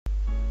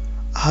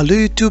Hello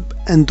YouTube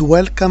and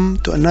welcome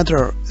to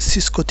another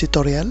Cisco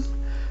tutorial.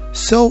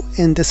 So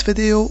in this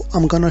video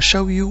I'm gonna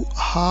show you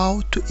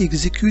how to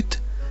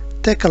execute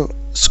Tcl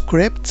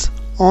scripts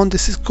on the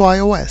Cisco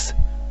IOS.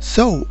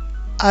 So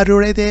are you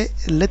ready?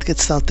 Let's get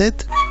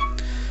started.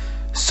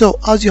 So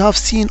as you have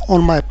seen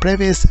on my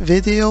previous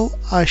video,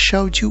 I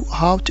showed you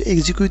how to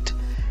execute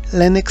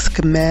Linux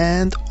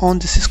command on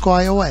the Cisco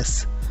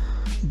IOS.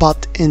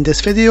 But in this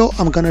video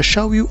I'm gonna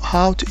show you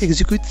how to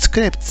execute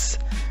scripts,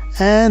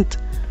 and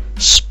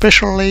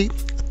especially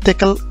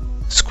Tcl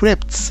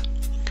scripts.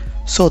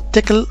 So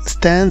Tcl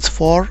stands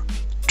for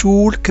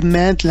Tool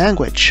Command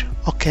Language.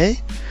 Okay,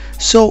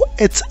 so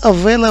it's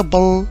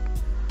available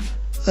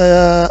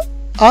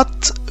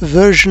at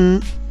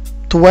version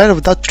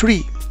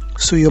 12.3.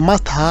 so you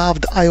must have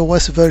the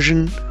iOS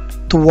version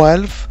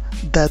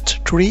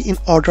 12.3 in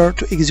order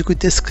to execute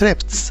the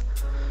scripts.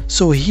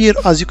 So here,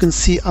 as you can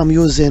see, I'm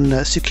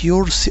using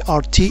secure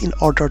CRT in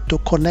order to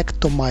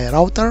connect to my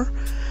router,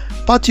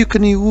 but you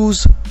can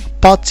use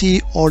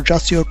PuTTY or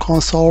just your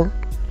console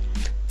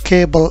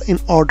cable in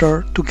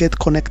order to get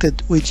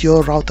connected with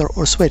your router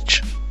or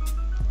switch.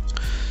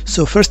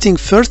 So first thing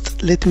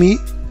first, let me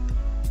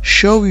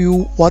show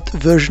you what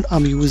version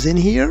I'm using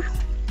here.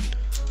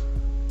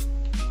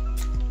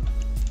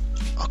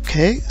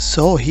 Okay,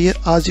 so here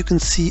as you can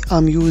see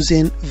I'm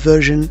using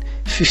version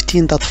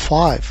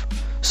 15.5.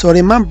 So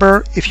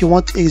remember, if you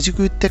want to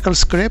execute Tcl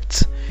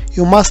scripts,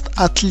 you must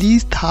at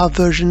least have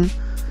version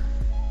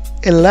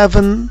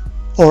 11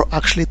 or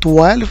actually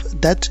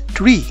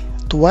 12.3.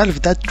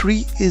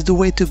 12.3 is the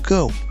way to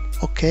go.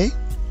 Okay,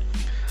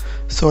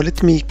 so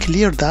let me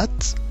clear that.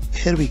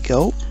 Here we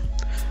go.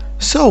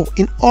 So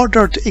in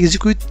order to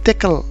execute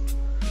Tcl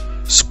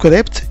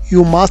script,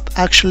 you must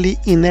actually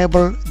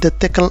enable the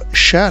Tcl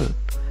shell,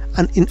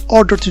 and in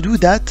order to do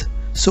that,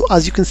 so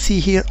as you can see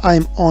here,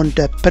 I'm on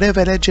the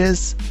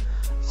privileges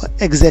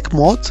exec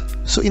mode.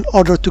 So in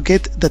order to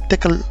get the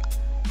Tcl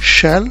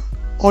shell,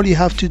 all you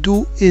have to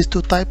do is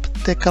to type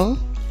Tcl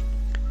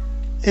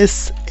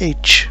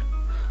sh,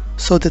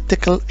 so the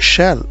Tcl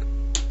shell,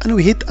 and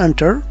we hit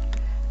enter,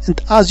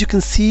 and as you can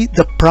see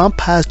the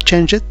prompt has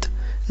changed.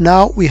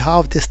 Now we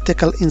have this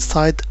Tcl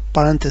inside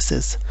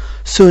parentheses,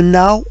 so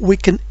now we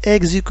can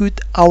execute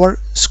our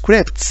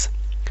scripts.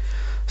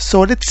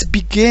 So let's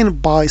begin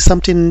by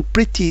something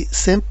pretty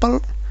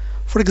simple.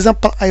 For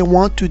example, I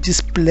want to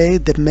display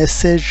the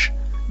message,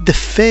 the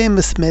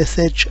famous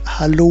message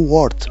hello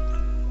world.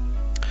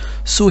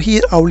 So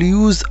here I will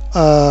use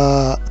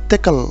a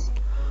Tcl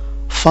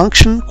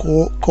function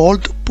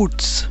called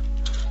puts.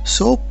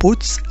 So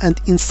puts, and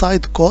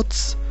inside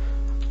quotes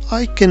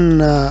I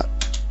can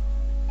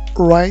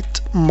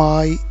write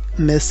my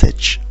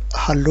message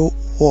hello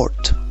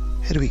world.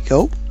 Here we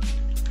go.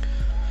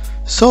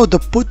 So the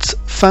puts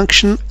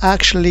function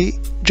actually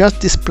just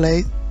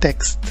display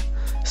text.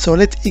 So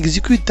let's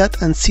execute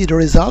that and see the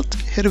result.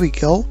 Here we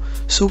go.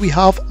 So we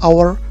have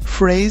our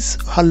phrase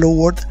hello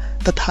world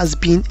that has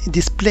been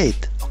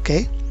displayed.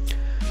 Okay,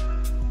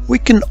 we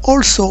can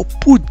also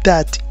put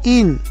that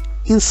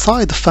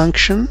inside the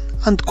function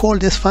and call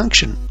this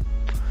function.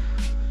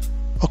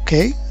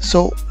 Okay,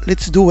 so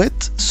let's do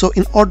it. So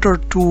in order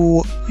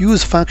to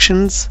use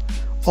functions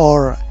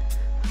or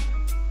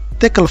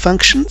Tcl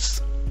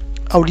functions,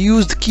 I will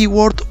use the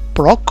keyword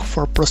proc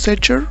for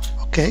procedure.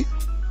 Okay,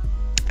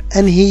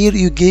 and here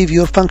you give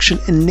your function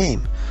a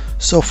name.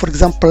 So for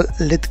example,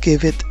 let's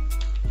give it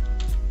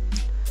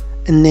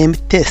a name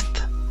test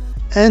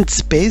and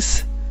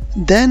space.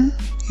 Then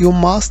you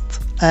must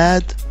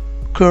add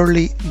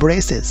curly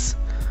braces,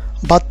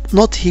 but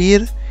not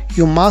here.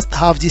 You must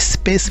have this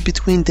space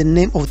between the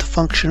name of the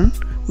function,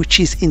 which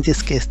is in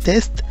this case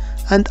test,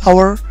 and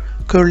our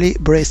curly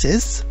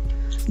braces.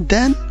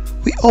 Then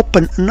we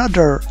open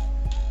another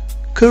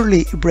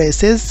curly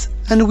braces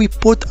and we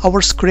put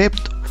our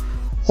script,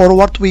 or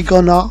what we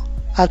gonna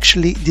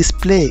actually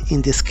display.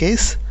 In this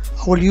case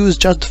I will use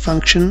just the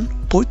function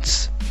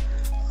puts,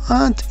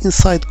 and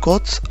inside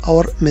quotes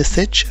our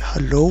message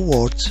hello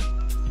world.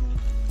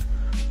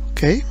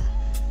 Okay,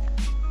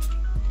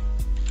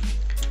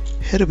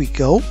 here we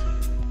go.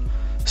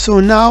 So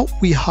now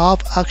we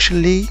have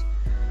actually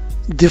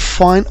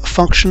defined a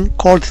function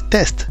called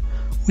test,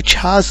 which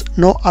has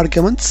no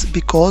arguments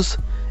because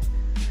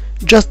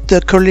just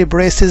the curly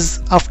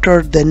braces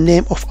after the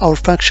name of our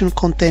function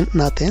contain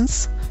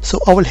nothings. So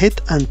I will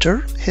hit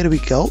enter. Here we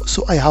go.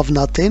 So I have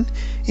nothing.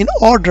 In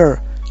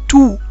order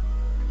to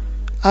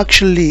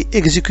actually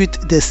execute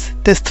this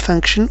test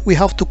function, we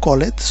have to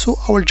call it. So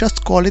I will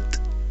just call it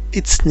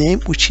its name,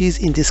 which is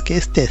in this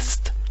case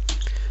test.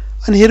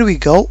 And here we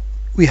go.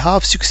 We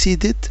have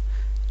succeeded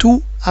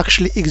to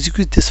actually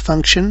execute this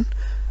function,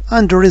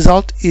 and the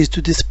result is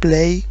to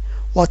display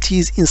what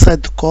is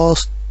inside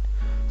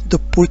the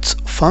puts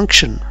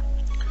function.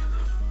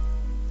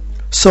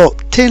 So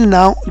till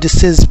now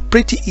this is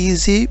pretty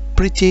easy,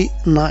 pretty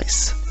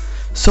nice.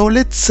 So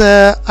let's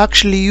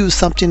actually use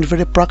something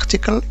very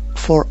practical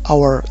for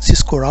our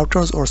Cisco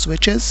routers or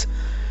switches.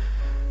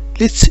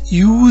 Let's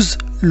use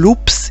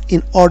loops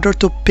in order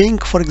to ping,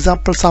 for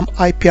example, some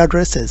IP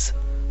addresses.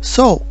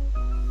 So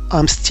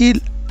I'm still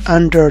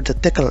under the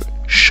Tcl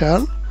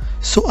shell,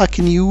 so I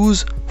can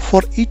use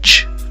for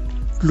each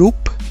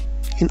loop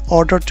in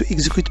order to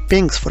execute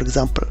pings, for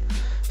example.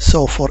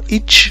 So for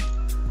each,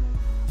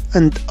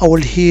 and I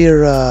will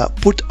here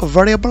put a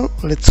variable,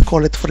 let's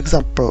call it for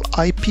example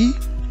IP,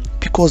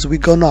 because we're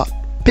gonna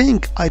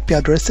ping IP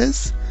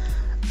addresses,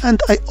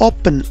 and I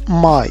open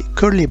my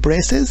curly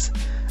braces,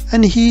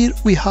 and here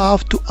we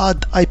have to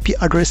add IP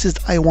addresses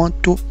I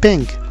want to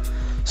ping.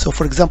 So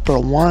for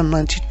example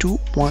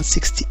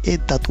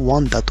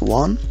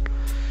 192.168.1.1,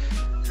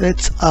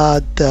 let's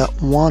add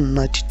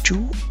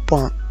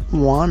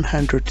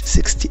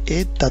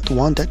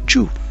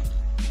 192.168.1.2.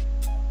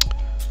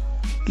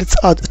 let's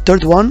add a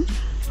third one.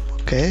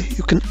 Okay,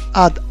 you can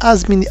add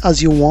as many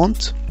as you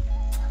want.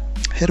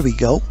 Here we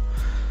go,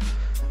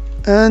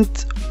 and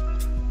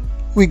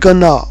we're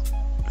gonna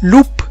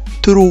loop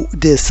through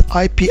these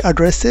IP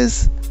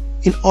addresses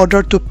in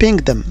order to ping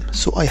them.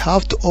 So I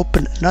have to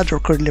open another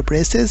curly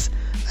braces,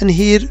 and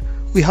here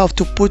we have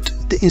to put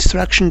the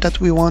instruction that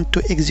we want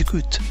to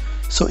execute.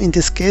 So in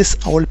this case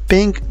I will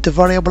ping the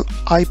variable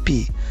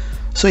IP.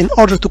 So in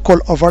order to call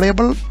a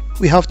variable,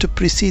 we have to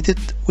precede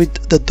it with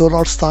the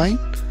 $sign,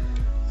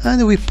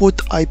 and we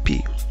put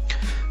IP.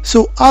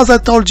 So as I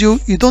told you,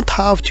 you don't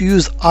have to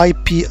use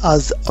IP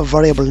as a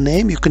variable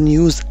name, you can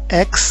use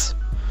X.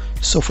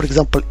 So for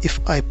example, if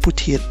I put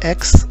here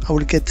X, I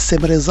will get the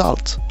same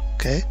result.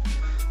 Okay,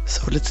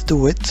 so let's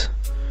do it.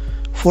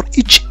 For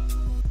each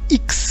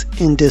X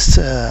in this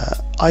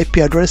IP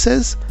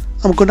addresses,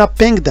 I'm gonna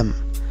ping them.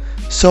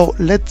 So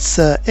let's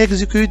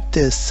execute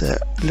this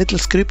little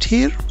script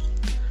here.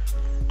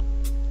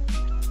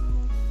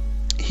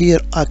 Here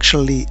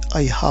actually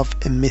I have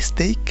a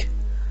mistake.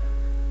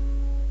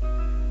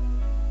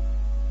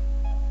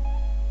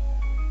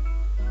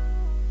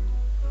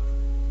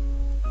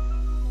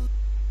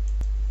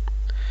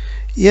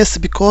 Yes,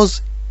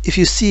 because if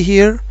you see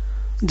here,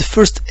 the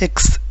first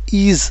X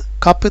is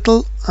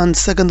capital and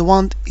second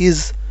one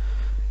is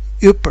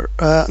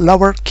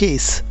lower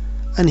case,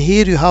 and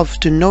here you have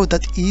to know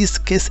that is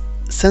case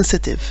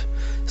sensitive.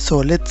 So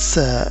let's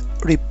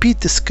repeat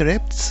the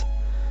scripts,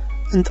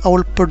 and I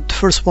will put the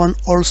first one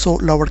also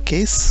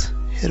lowercase.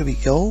 Here we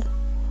go,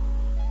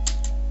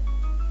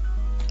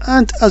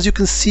 and as you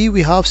can see,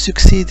 we have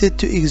succeeded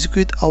to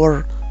execute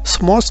our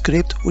small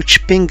script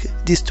which ping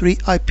these three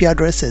IP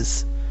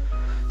addresses.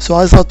 So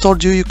as I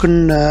told you, you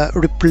can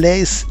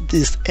replace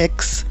this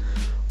X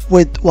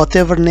with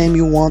whatever name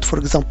you want, for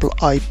example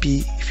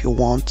IP if you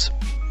want,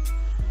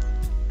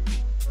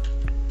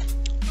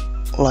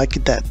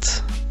 like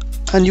that,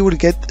 and you will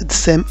get the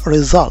same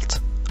result.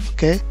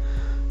 Okay,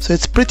 so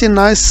it's pretty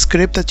nice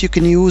script that you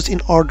can use in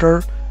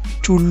order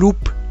to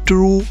loop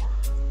through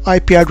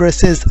IP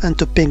addresses and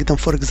to ping them,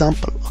 for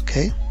example.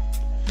 Okay,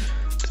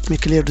 let me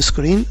clear the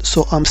screen.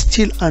 So I'm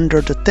still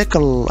under the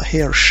Tcl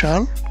here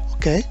shell.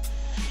 Okay,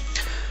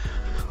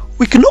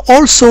 we can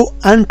also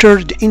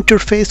enter the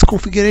interface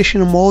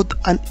configuration mode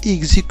and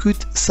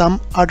execute some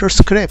other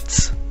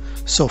scripts.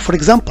 So for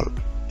example,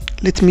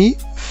 let me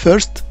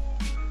first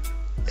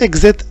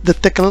exit the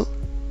Tcl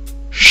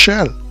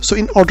shell. So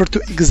in order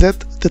to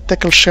exit the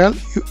Tcl shell,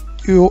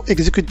 you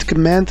execute the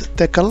command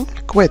Tcl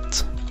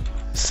quit.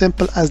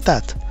 Simple as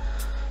that.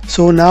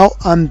 So now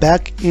I'm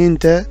back in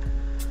the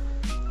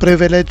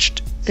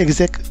privileged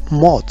exec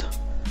mode.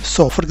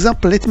 So for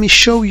example, let me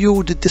show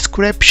you the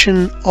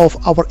description of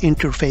our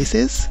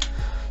interfaces.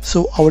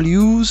 So I will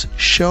use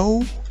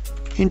show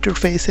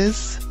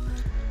interfaces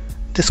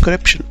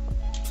description.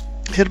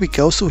 Here we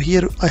go. So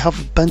here I have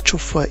a bunch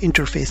of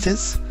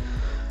interfaces,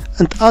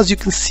 and as you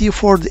can see,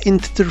 for the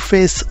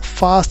interface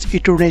fast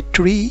Ethernet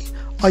tree,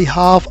 I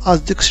have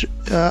as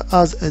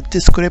a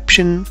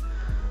description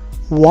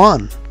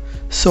 1.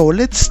 So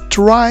let's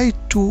try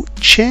to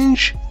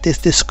change this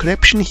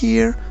description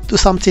here to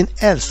something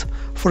else.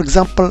 For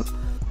example,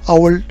 I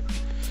will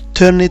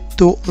turn it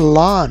to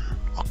LAN.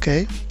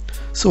 Okay,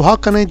 so how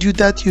can I do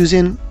that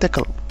using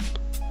Tcl?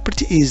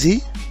 Pretty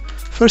easy.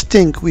 First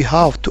thing, we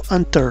have to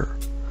enter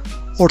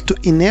or to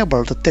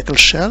enable the Tcl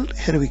shell.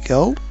 Here we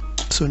go.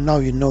 So now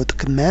you know the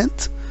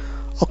command.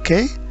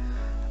 Okay,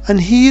 and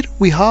here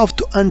we have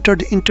to enter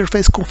the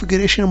interface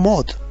configuration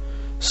mode.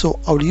 So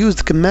I'll use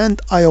the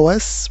command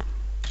IOS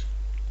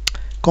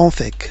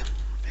config.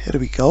 Here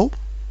we go.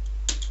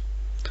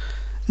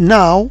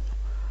 Now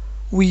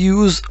we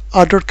use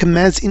other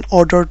commands in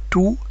order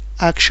to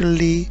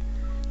actually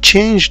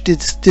change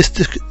this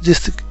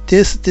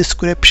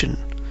description.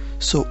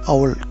 So I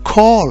will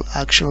call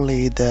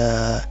actually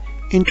the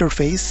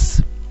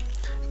interface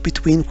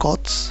between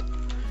quotes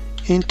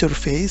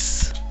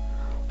interface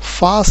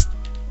fast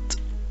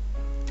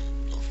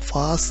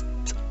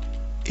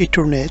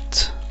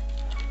Ethernet.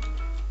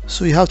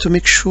 So you have to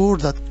make sure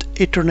that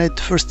Ethernet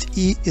first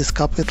E is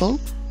capital.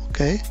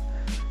 Okay,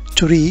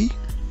 3.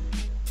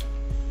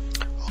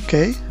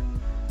 Okay,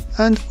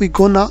 and we're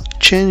gonna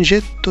change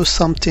it to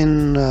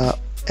something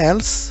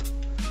else.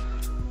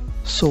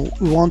 So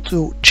we want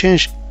to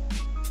change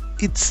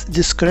its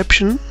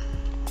description.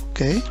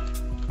 Okay,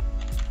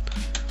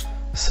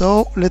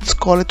 so let's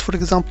call it, for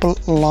example,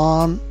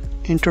 LAN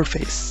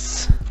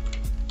interface.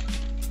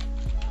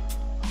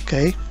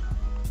 Okay,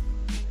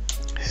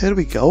 here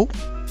we go.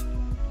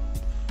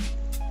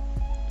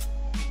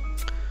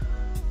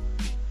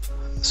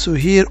 So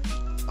here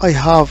I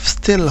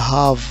still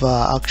have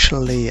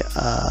actually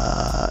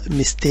a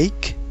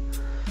mistake.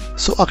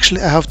 So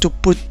actually I have to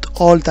put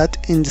all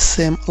that in the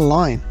same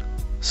line.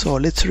 So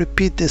let's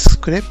repeat this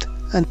script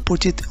and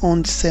put it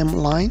on the same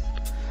line.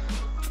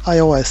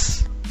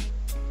 iOS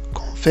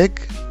config,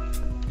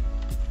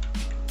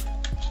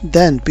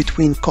 then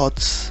between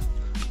quotes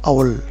I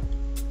will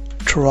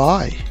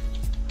try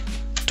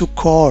to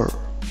call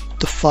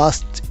the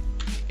fast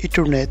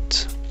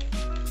Ethernet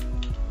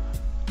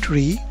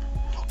tree.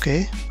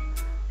 Okay,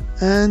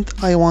 and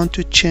I want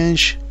to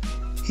change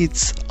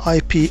its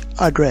IP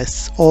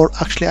address, or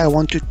actually I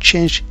want to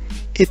change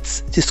its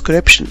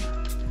description.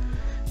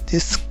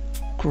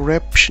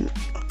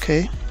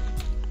 Okay,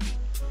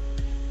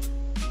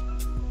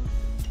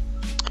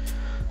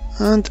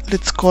 and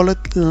let's call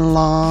it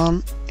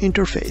LAN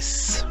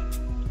interface.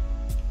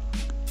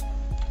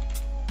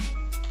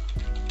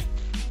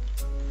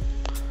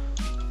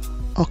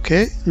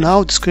 Okay,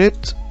 now the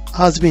script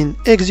has been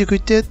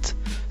executed,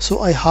 so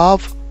I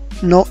have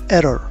no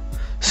error.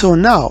 So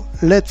now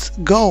let's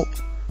go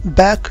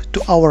back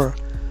to our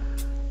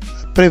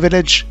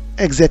privilege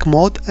exec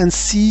mode and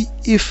see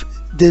if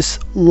this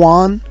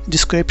one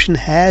description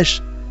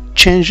has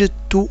changed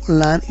to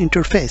LAN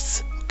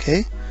interface.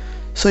 Okay,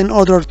 so in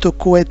order to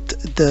quit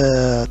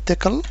the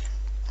Tcl,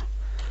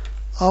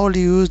 I will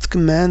use the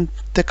command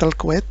Tcl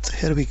quit.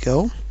 Here we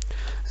go.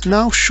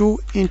 Now show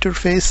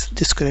interface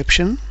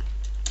description.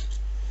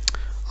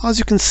 As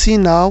you can see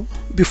now,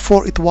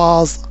 before it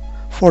was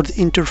for the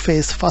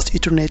interface fast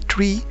Ethernet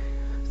tree,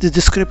 the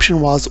description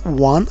was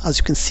 1, as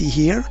you can see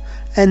here,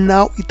 and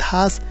now it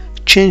has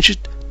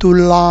changed to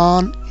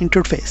LAN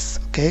interface.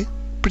 Okay,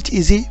 pretty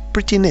easy,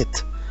 pretty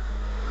neat.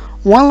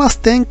 One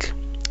last thing,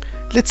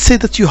 let's say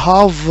that you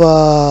have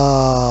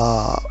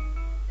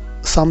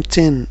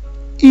something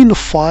in a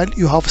file,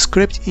 you have a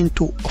script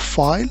into a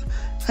file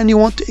and you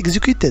want to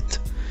execute it,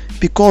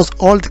 because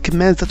all the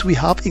commands that we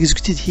have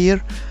executed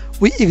here,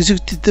 we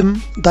executed them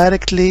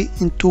directly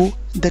into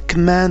the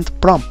command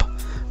prompt,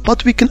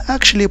 but we can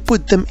actually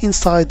put them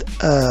inside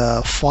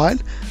a file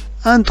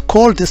and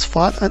call this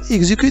file and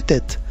execute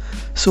it.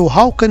 So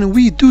how can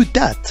we do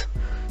that?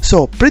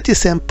 So pretty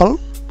simple.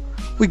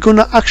 We're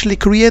gonna actually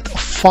create a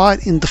file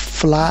in the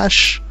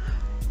flash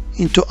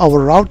into our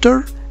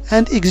router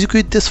and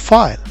execute this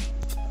file.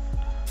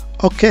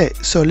 Okay,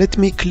 so let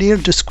me clear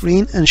the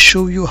screen and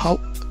show you how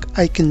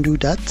I can do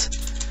that.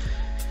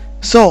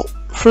 So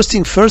first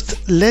thing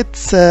first,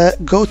 let's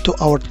go to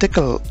our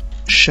Tcl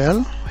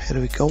shell. Here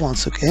we go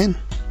once again,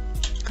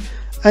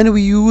 and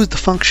we use the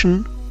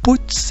function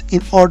puts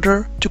in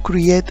order to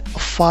create a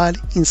file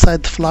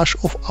inside the flash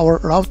of our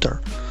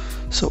router.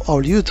 So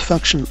I'll use the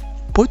function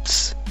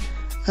puts,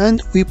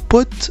 and we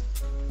put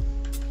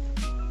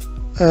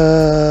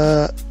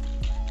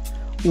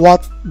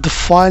what the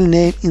file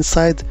name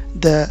inside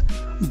the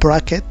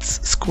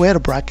brackets, square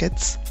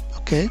brackets.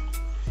 Okay,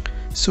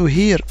 so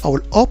here I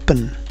will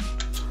open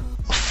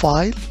a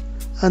file,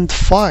 and the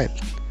file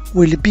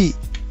will be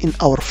in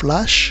our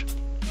flash.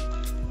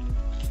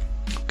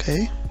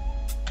 Okay,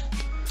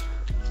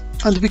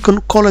 and we can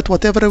call it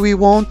whatever we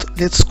want.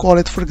 Let's call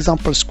it, for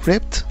example,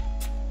 script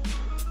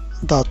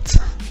dot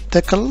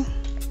Tcl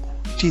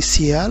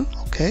TCL.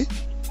 Okay,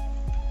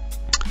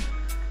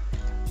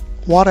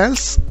 what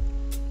else?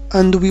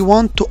 And we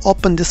want to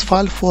open this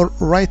file for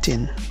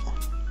writing,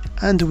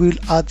 and we'll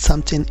add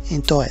something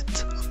into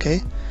it.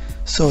 Okay,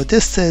 so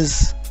this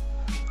is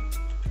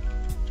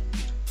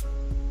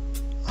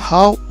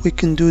how we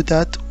can do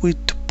that with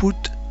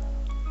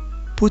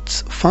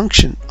puts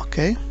function.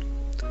 Okay,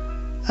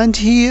 and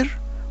here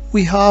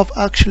we have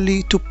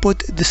actually to put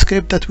the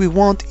script that we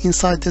want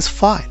inside this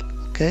file.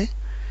 Okay,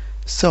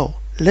 so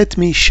let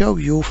me show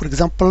you. For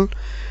example,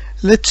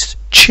 let's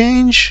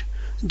change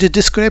the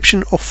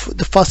description of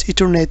the fast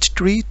Ethernet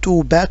tree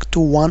to back to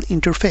one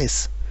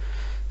interface.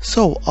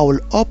 So I will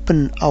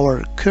open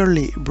our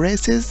curly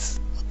braces.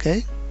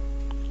 Okay,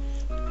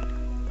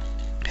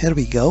 here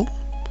we go.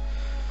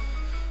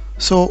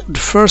 So the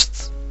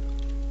first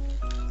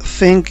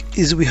thing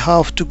is we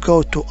have to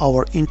go to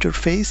our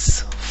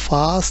interface,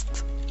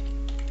 fast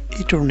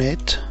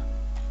Ethernet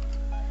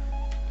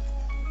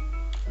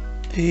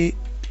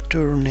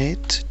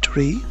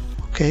tree.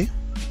 Okay,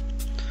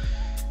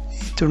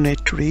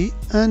 Ethernet tree,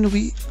 and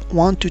we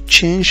want to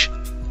change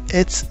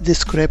its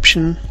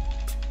description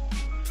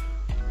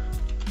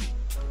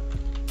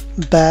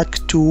back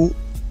to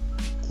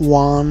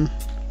one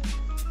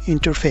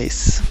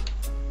interface.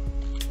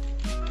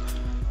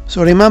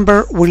 So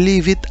remember, we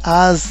leave it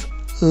as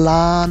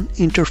LAN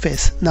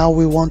interface. Now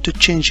we want to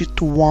change it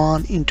to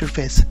one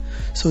interface.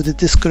 So the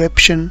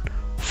description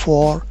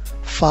for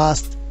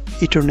fast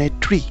Ethernet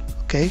tree.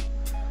 Okay,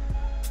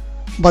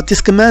 but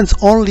these commands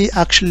only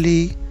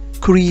actually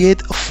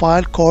create a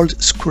file called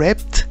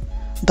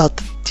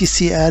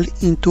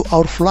script.tcl into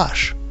our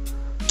flash.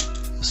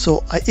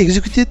 So I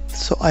execute it,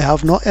 so I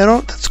have no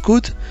error. That's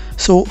good.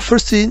 So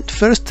first,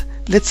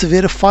 let's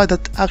verify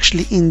that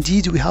actually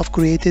indeed we have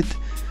created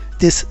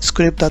this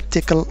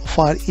script.tcl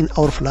file in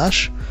our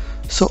flash.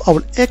 So I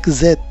will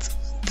exit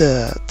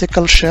the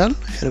tcl shell.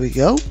 Here we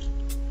go.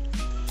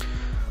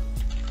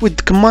 With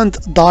the command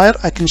dir,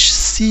 I can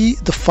see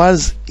the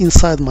files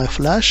inside my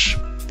flash.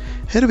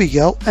 Here we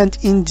go, and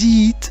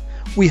indeed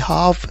we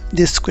have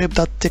this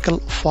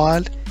script.tcl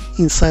file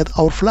inside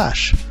our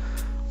flash.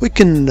 We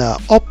can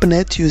open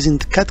it using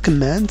the cat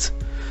command.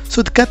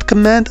 So the cat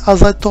command,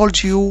 as I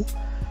told you,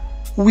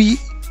 we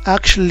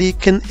actually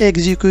can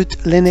execute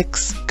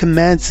Linux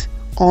commands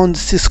on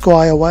Cisco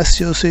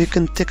iOS. So you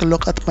can take a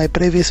look at my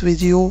previous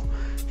video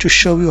to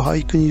show you how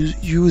you can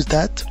use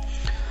that.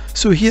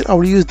 So here I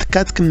will use the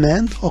cat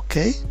command,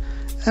 okay,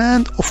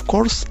 and of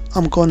course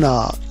I'm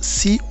gonna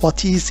see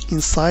what is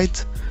inside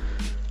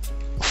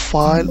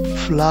file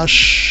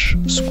flash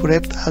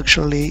script,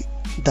 actually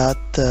that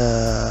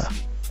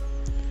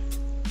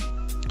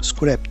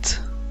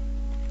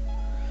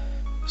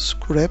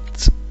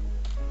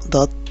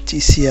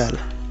script.tcl,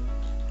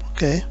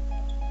 okay,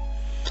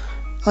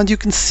 and you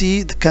can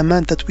see the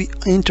command that we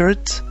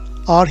entered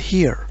are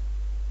here.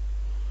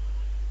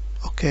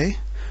 Okay,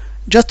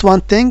 just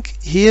one thing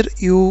here,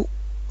 you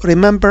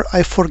remember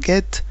I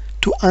forget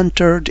to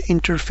enter the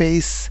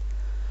interface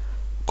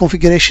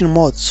configuration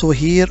mode. So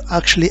here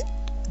actually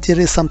there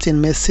is something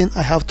missing.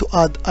 I have to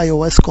add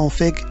iOS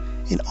config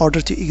in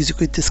order to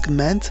execute this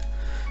command.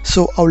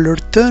 So I will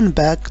return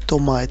back to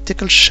my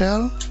tcl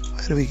shell.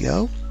 Here we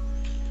go.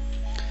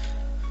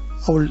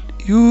 I will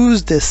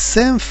use the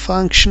same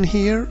function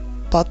here,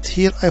 but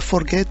here I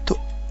forget to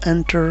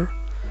enter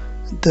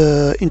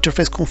the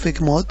interface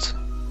config mode.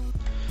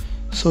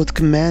 So the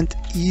command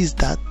is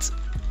that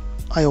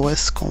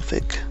iOS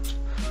config.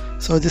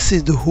 So this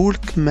is the whole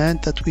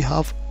command that we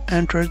have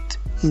entered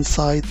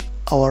inside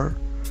our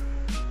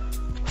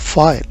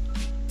file.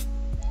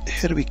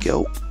 Here we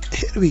go.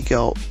 Here we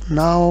go.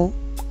 Now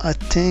I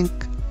think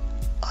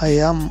I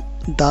am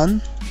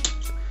done.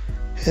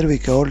 Here we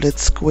go.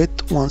 Let's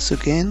quit once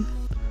again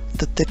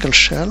the tcl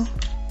shell.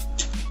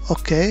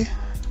 Okay.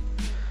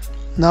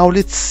 Now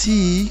let's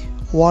see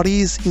what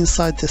is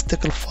inside this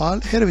tcl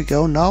file. Here we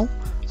go. Now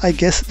I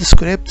guess the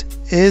script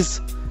is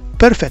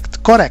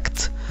perfect,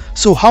 correct.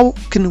 So how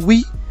can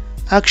we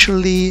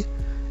actually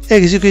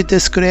execute the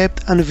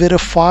script and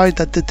verify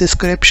that the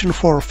description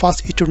for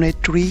fast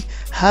Ethernet tree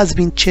has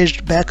been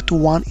changed back to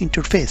one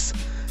interface?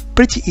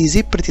 Pretty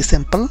easy, pretty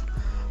simple.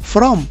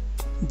 From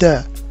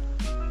the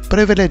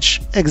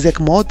privilege exec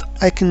mode,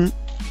 I can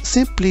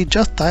simply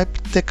just type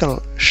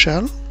tcl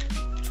shell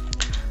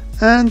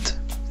and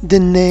the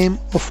name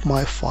of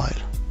my file.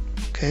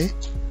 Okay,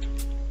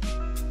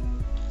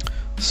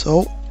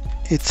 so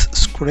it's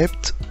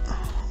script.tcl.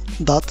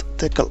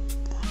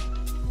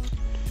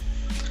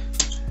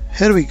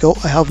 Here we go.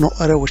 I have no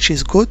error, which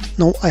is good.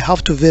 Now I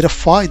have to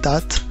verify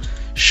that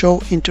show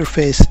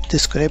interface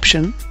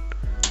description,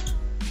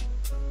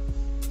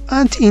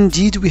 and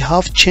indeed we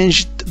have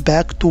changed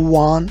back to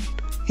one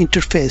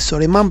interface. So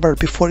remember,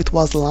 before it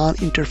was LAN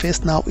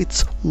interface, now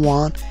it's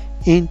one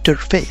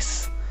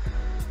interface.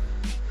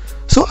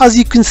 So as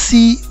you can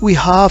see, we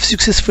have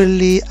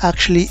successfully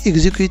actually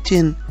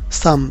executing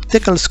some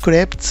tcl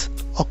scripts,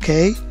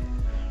 okay,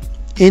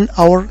 in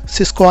our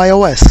Cisco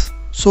iOS.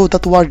 So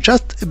that was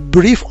just a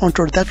brief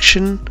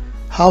introduction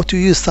how to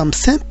use some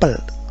simple.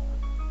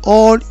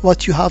 All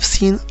what you have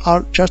seen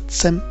are just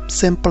some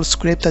simple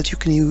script that you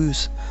can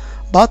use,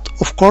 but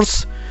of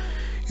course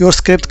your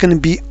script can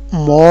be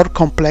more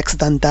complex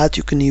than that.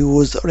 You can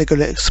use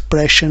regular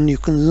expression, you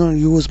can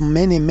use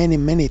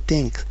many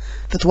things.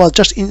 That was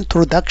just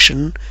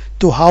introduction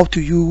to how to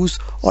use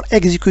or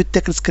execute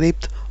tcl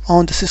script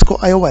on the Cisco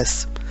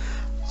iOS.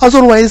 As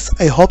always,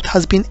 I hope it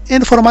has been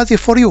informative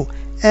for you,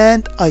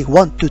 and I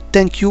want to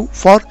thank you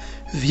for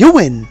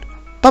viewing.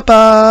 Bye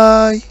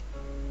bye.